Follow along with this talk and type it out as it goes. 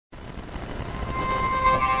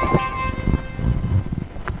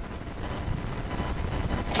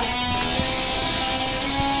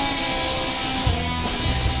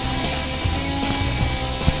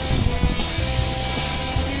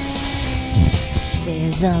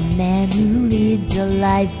There's a man who leads a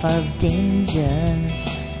life of danger.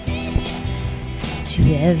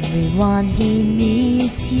 To everyone he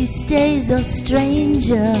meets, he stays a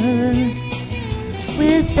stranger.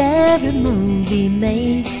 With every move he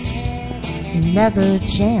makes, another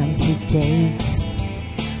chance he takes,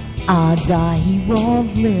 odds are he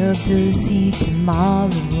won't live to see tomorrow.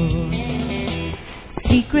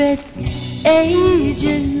 Secret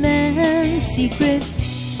agent man, secret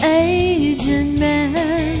agent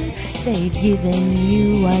man, they've given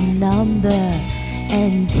you a number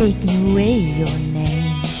and taken away your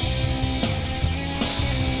name.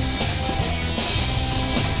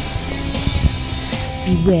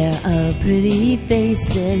 Beware of pretty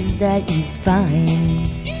faces that you find.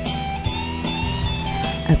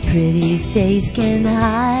 A pretty face can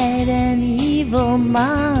hide an evil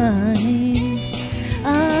mind.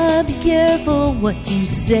 Be careful what you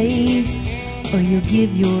say, or you'll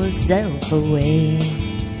give yourself away.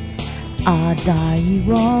 Odds are you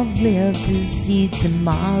won't live to see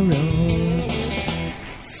tomorrow.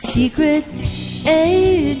 Secret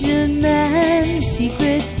agent man,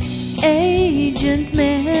 secret agent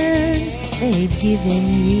man, they've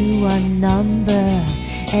given you a number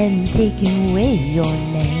and taken away your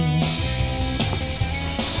name.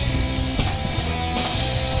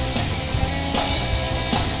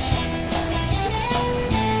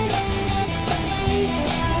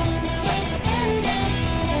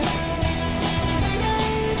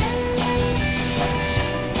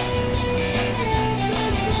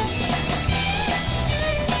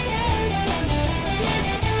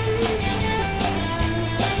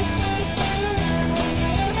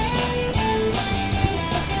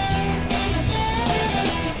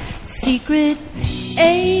 Secret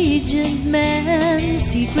agent man,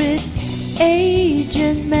 secret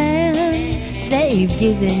agent man, they've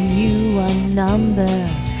given you a number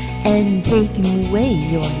and taken away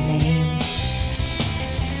your name.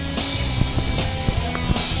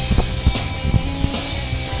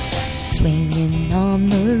 Swinging on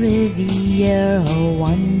the Riviera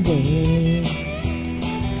one day,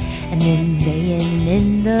 and then laying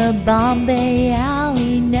in the Bombay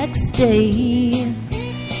alley next day.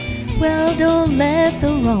 Well, don't let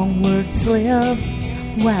the wrong word slip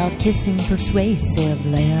while kissing persuasive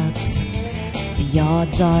lips. The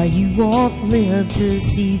odds are you won't live to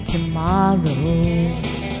see tomorrow.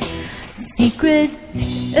 Secret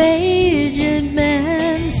agent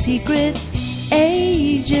man, secret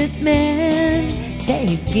agent man,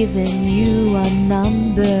 they've given you a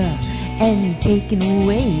number and taken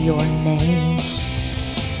away your name.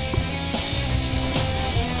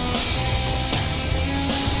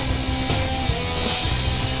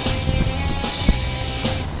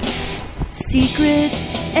 Secret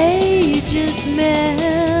agent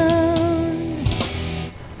man,